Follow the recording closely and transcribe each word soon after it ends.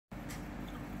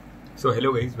So hello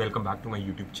guys, welcome back to my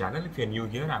YouTube channel. If you're new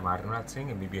here, I'm Arnath Singh,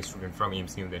 MBBS student from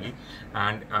AIIMS New Delhi.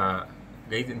 And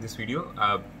guys, in this video,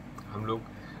 हम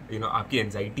लोग आपकी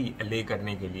anxiety ले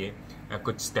करने के लिए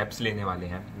कुछ steps लेने वाले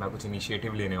हैं. मैं कुछ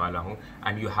इनिशिएटिव लेने वाला हूँ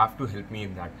and you have to help me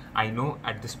in that. I know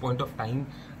at this point of time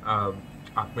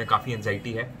आप में काफ़ी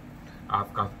एंजाइटी है,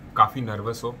 आप काफ़ी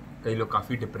नर्वस हो, कई लोग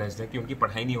काफ़ी डिप्रेस्ड है क्योंकि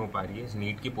पढ़ाई नहीं हो पा रही है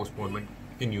नीट के पोस्टपोनमेंट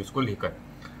के न्यूज़ को लेकर.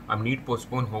 अब नीट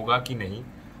पोस्टपोन होगा कि नहीं,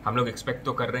 हम लोग एक्सपेक्ट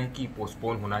तो कर रहे हैं कि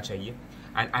पोस्टपोन होना चाहिए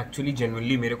एंड एक्चुअली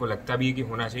जेन्युइनली मेरे को लगता भी है कि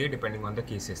होना चाहिए depending on the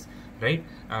cases, right.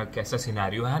 कैसा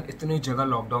सिनेरियो है, इतने जगह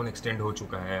लॉकडाउन एक्सटेंड हो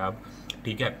चुका है अब,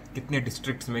 ठीक है, कितने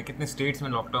डिस्ट्रिक्ट्स में, कितने स्टेट्स में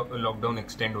लॉकडाउन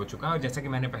एक्सटेंड हो चुका है. और जैसा कि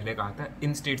मैंने पहले कहा था,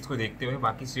 इन स्टेट्स को देखते हुए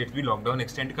बाकी स्टेट्स भी लॉकडाउन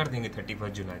एक्सटेंड कर देंगे 31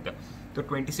 जुलाई तक. तो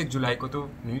 26 जुलाई को तो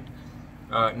नीट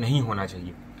नहीं होना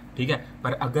चाहिए, ठीक है.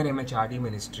 पर अगर MHRD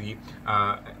मिनिस्ट्री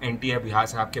NT अभिया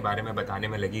साहब के बारे में बताने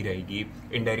में लगी रहेगी,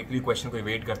 इनडायरेक्टली क्वेश्चन को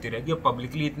वेट करती रहेगी और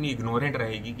पब्लिकली इतनी इग्नोरेंट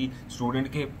रहेगी कि स्टूडेंट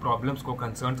के प्रॉब्लम्स को,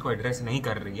 कंसर्न्स को एड्रेस नहीं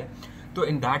कर रही है, तो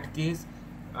in that case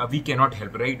we can not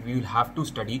help, right. We will have to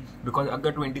study because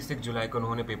अगर 26 जुलाई को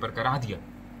उन्होंने पेपर करा दिया,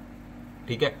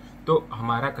 ठीक है, तो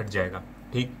हमारा कट जाएगा,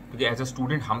 ठीक. क्योंकि एज अ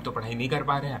स्टूडेंट हम तो पढ़ाई नहीं कर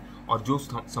पा रहे हैं और जो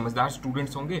समझदार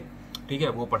स्टूडेंट्स होंगे, ठीक है,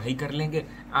 वो पढ़ाई कर लेंगे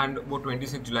एंड वो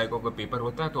 26 जुलाई को अगर पेपर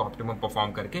होता है तो ऑप्टिमम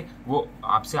परफॉर्म करके वो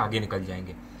आपसे आगे निकल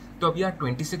जाएंगे. तो अब यार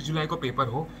 26 जुलाई को पेपर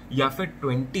हो या फिर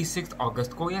 26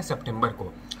 अगस्त को या सितंबर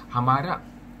को, हमारा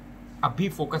अभी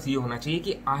फोकस ये होना चाहिए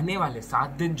कि आने वाले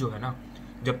 7 दिन जो है ना,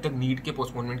 जब तक नीट के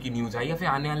पोस्टपोनमेंट की न्यूज़ आई या फिर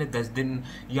आने वाले 10 दिन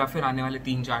या फिर आने वाले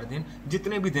 3-4 दिन,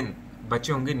 जितने भी दिन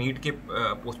बचे होंगे नीट के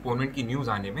पोस्टपोनमेंट की न्यूज़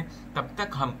आने में, तब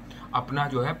तक हम अपना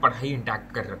जो है पढ़ाई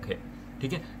इंटैक्ट कर रखें,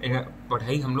 ठीक है,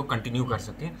 पढ़ाई हम लोग कंटिन्यू कर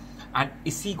सकें. एंड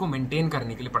इसी को मेंटेन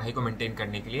करने के लिए, पढ़ाई को मेंटेन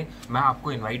करने के लिए मैं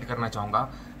आपको इनवाइट करना चाहूँगा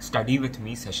स्टडी विथ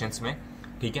मी सेशंस में,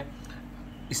 ठीक है.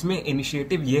 इसमें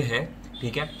इनिशिएटिव ये है,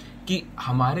 ठीक है, कि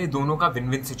हमारे दोनों का विन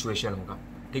विन सिचुएशन होगा,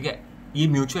 ठीक है. ये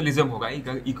म्यूचुअलिज्म होगा,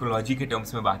 इकोलॉजी के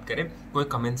टर्म्स में बात करें, कोई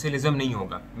कमेंसलिज्म नहीं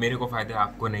होगा, मेरे को फ़ायदा है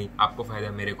आपको नहीं, आपको फ़ायदा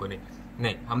है मेरे को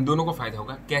नहीं, हम दोनों को फ़ायदा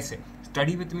होगा. कैसे?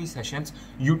 Study with me sessions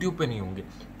YouTube पे नहीं होंगे.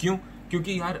 क्यों?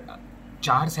 क्योंकि यार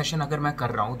 4 सेशन अगर मैं कर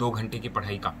रहा हूँ 2 घंटे की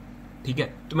पढ़ाई का, ठीक है,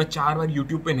 तो मैं 4 बार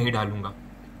यूट्यूब पे नहीं डालूंगा,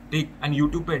 ठीक. एंड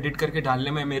यूट्यूब पे एडिट करके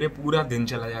डालने में मेरे पूरा दिन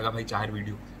चला जाएगा भाई, 4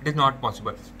 video, it is not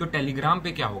possible. तो टेलीग्राम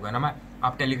पे क्या होगा ना,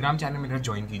 आप टेलीग्राम चैनल मेरा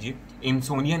ज्वाइन कीजिए,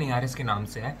 AIIMSONIANARS के नाम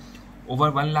से है. ओवर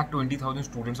 1,20,000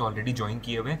 स्टूडेंट्स ऑलरेडी ज्वाइन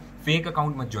किए हुए. फेक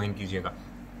अकाउंट मत ज्वाइन कीजिएगा.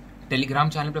 टेलीग्राम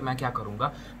चैनल पे मैं क्या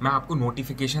करूँगा, मैं आपको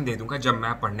नोटिफिकेशन दे दूंगा जब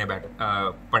मैं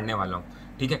पढ़ने वाला हूँ,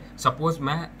 ठीक है. सपोज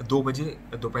मैं 2 बजे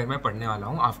दोपहर में पढ़ने वाला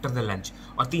हूँ आफ्टर द लंच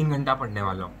और 3 घंटा पढ़ने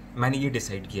वाला हूँ, मैंने ये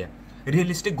डिसाइड किया है.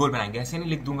 रियलिस्टिक गोल बनाएंगे, ऐसे नहीं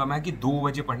लिख दूंगा मैं कि 2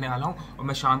 बजे पढ़ने वाला हूँ और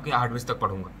मैं शाम के 8 बजे तक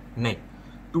पढ़ूंगा, नहीं.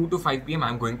 2 to 5 PM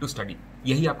I am going to study.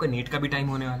 यही आपका नीट का भी टाइम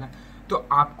होने वाला है. तो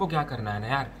आपको क्या करना है ना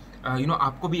यार,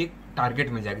 आपको भी एक टारगेट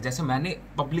मिल जाएगा. जैसे मैंने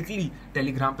पब्लिकली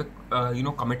टेलीग्राम पे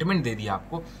कमिटमेंट दे दिया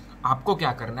आपको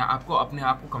क्या करना है, आपको अपने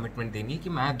आप को कमिटमेंट देनी है कि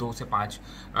मैं 2 से 5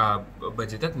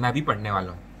 बजे तक मैं भी पढ़ने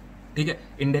वाला हूँ, ठीक है.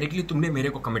 इनडायरेक्टली तुमने मेरे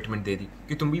को कमिटमेंट दे दी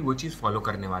कि तुम भी वो चीज़ फॉलो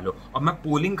करने वाले हो. और मैं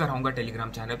पोलिंग कराऊंगा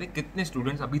टेलीग्राम चैनल पे कितने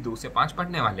स्टूडेंट्स अभी 2 से 5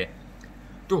 पढ़ने वाले हैं.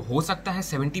 तो हो सकता है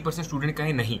 70% स्टूडेंट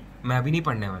कहें नहीं, मैं अभी नहीं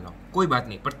पढ़ने वाला हूँ, कोई बात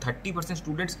नहीं. पर 30%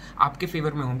 स्टूडेंट्स आपके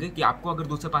फेवर में होंगे कि आपको अगर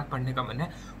 2 से 5 पढ़ने का मन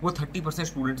है, वो 30%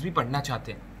 स्टूडेंट्स भी पढ़ना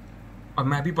चाहते हैं और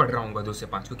मैं भी पढ़ रहा हूँ 2 से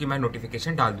 5, क्योंकि मैं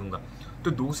नोटिफिकेशन डाल दूंगा.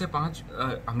 तो 2 से 5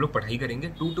 हम लोग पढ़ाई करेंगे.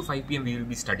 2 to 5 PM we will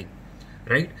be study,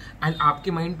 right. And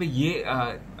आपके माइंड पे ये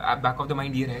बैक ऑफ द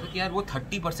माइंड ये रहेगा कि यार वो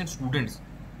 30% स्टूडेंट्स,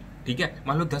 ठीक है,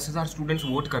 मान लो 10,000 स्टूडेंट्स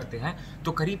वोट करते हैं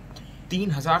तो करीब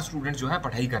 3,000 स्टूडेंट्स जो है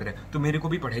पढ़ाई कर रहे हैं, तो मेरे को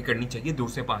भी पढ़ाई करनी चाहिए 2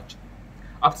 से 5.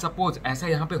 अब सपोज ऐसा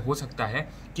यहाँ पे हो सकता है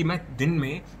कि मैं दिन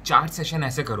में 4 सेशन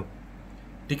ऐसे करूँ,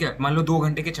 ठीक है. मान लो 2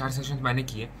 घंटे के 4 सेशन मैंने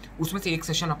किए, उसमें से 1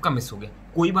 सेशन आपका मिस हो गया,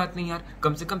 कोई बात नहीं यार,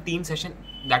 कम से कम 3 सेशन,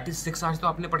 दैट इज 6 आवर्स तो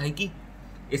आपने पढ़ाई की.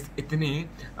 इस इतने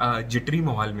जिटरी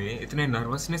माहौल में, इतने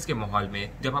नर्वसनेस के माहौल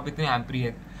में, जब आप इतने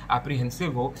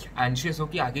एप्रीहेंसिव हो, एंशियस हो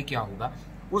कि आगे क्या होगा,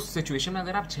 उस सिचुएशन में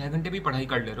अगर आप 6 घंटे भी पढ़ाई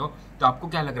कर ले रहे हो तो आपको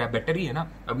क्या लग रहा है, बेटर ही है ना.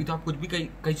 अभी तो आप कुछ भी,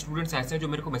 कई स्टूडेंट्स ऐसे हैं जो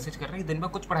मेरे को मैसेज कर रहे हैं दिन में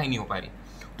कुछ पढ़ाई नहीं हो पा रही,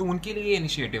 तो उनके लिए ये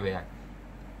इनिशिएटिव है यार,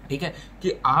 ठीक है,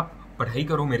 कि आप पढ़ाई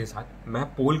करो मेरे साथ. मैं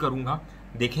पोल करूँगा,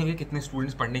 देखेंगे कितने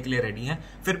स्टूडेंट्स पढ़ने के लिए रेडी हैं,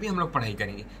 फिर भी हम लोग पढ़ाई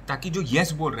करेंगे ताकि जो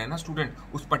येस बोल रहे हैं ना स्टूडेंट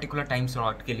उस पर्टिकुलर टाइम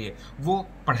स्लॉट के लिए, वो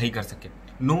पढ़ाई कर सके.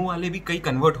 नो वाले भी कई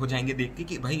कन्वर्ट हो जाएंगे देख के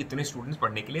कि भाई इतने स्टूडेंट्स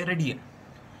पढ़ने के लिए रेडी है.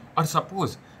 और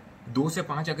सपोज 2 से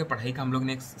 5 अगर पढ़ाई का हम लोग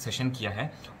ने एक सेशन किया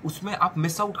है, उसमें आप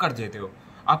मिस आउट कर देते हो,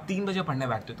 आप 3 बजे पढ़ने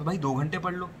बैठते हो, तो भाई 2 घंटे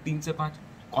पढ़ लो. 3 से 5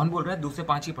 कौन बोल रहा है 2 से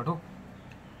 5 ही पढ़ो,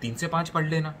 3 से 5 पढ़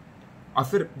लेना. और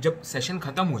फिर जब सेशन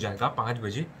खत्म हो जाएगा 5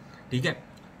 बजे, ठीक है,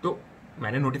 तो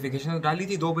मैंने नोटिफिकेशन डाली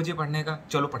थी 2 बजे पढ़ने का,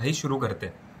 चलो पढ़ाई शुरू करते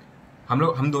हैं.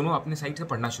 हम दोनों अपने साइड से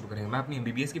पढ़ना शुरू करेंगे। मैं अपनी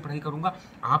MBBS की पढ़ाई करूँगा,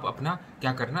 आप अपना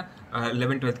क्या करना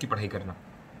 11th-12th की पढ़ाई करना,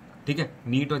 ठीक है।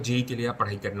 नीट और जेई के लिए आप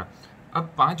पढ़ाई करना।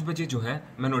 अब 5 बजे जो है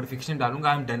मैं नोटिफिकेशन डालूंगा,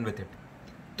 I am done with it.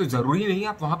 तो ज़रूरी नहीं है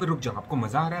आप वहाँ पे रुक जाओ, आपको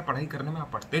मज़ा आ रहा है पढ़ाई करने में,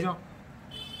 आप पढ़ते जाओ।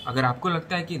 अगर आपको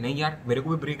लगता है कि नहीं यार मेरे को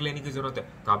भी ब्रेक लेने की ज़रूरत है,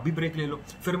 तो आप भी ब्रेक ले लो।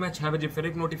 फिर मैं 6 बजे फिर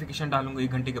एक नोटिफिकेशन डालूंगा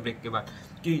 1 घंटे के ब्रेक के बाद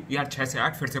कि यार 6 से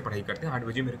 8 फिर से पढ़ाई करते हैं, 8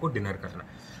 बजे मेरे को डिनर करना।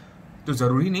 तो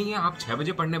ज़रूरी नहीं है आप 6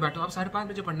 बजे पढ़ने बैठो, आप 5:30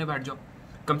 बजे पढ़ने बैठ जाओ।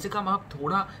 कम से कम आप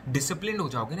थोड़ा डिसिप्लिन हो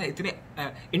जाओगे ना। इतने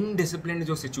इनडिसिप्लिन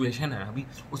जो सिचुएशन है अभी,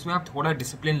 उसमें आप थोड़ा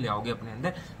डिसिप्लिन ले आओगे अपने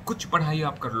अंदर, कुछ पढ़ाई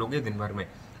आप कर लोगे दिन भर में,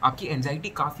 आपकी एंजाइटी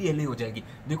काफ़ी एले हो जाएगी।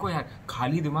 देखो यार,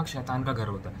 खाली दिमाग शैतान का घर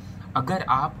होता है। अगर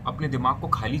आप अपने दिमाग को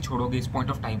खाली छोड़ोगे इस पॉइंट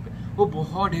ऑफ टाइम पे, वो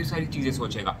बहुत ढेर सारी चीज़ें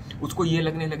सोचेगा। उसको ये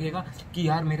लगने लगेगा कि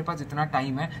यार मेरे पास इतना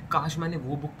टाइम है, काश मैंने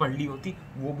वो बुक पढ़ ली होती,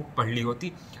 वो बुक पढ़ ली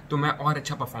होती तो मैं और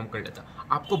अच्छा परफॉर्म कर लेता।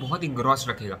 आपको बहुत इंग्रॉस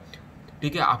रखेगा,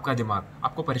 ठीक है, आपका दिमाग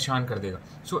आपको परेशान कर देगा।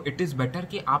 सो इट इज़ बेटर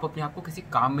कि आप अपने आप को किसी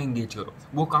काम में इंगेज करो।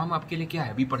 वो काम आपके लिए क्या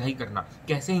है? अभी पढ़ाई करना।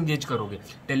 कैसे इंगेज करोगे?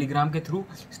 टेलीग्राम के through,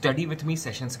 study with me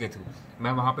sessions के थ्रू।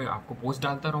 मैं वहाँ पे आपको पोस्ट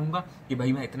डालता रहूँगा कि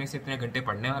भाई मैं इतने से इतने घंटे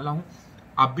पढ़ने वाला हूँ,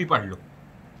 आप भी पढ़ लो।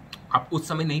 आप उस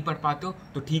समय नहीं पढ़ पाते हो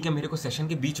तो ठीक है, मेरे को सेशन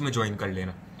के बीच में ज्वाइन कर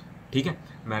लेना, ठीक है।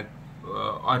 मैं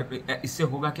और इससे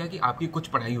होगा क्या कि आपकी कुछ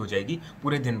पढ़ाई हो जाएगी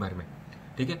पूरे दिन भर में,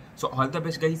 ठीक है। So all the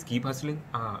best guys, keep hustling,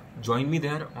 join me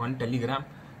there on Telegram,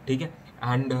 ठीक है।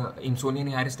 एंड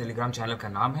इम्सोनियन आर्स टेलीग्राम चैनल का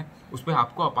नाम है। उस पर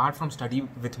आपको apart from study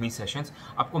with me sessions,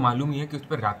 आपको मालूम ही है कि उस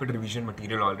पर rapid revision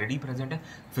material already present है,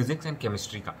 फिजिक्स एंड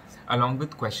केमिस्ट्री का, along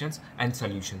with questions and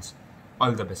solutions.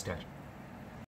 All the best यार।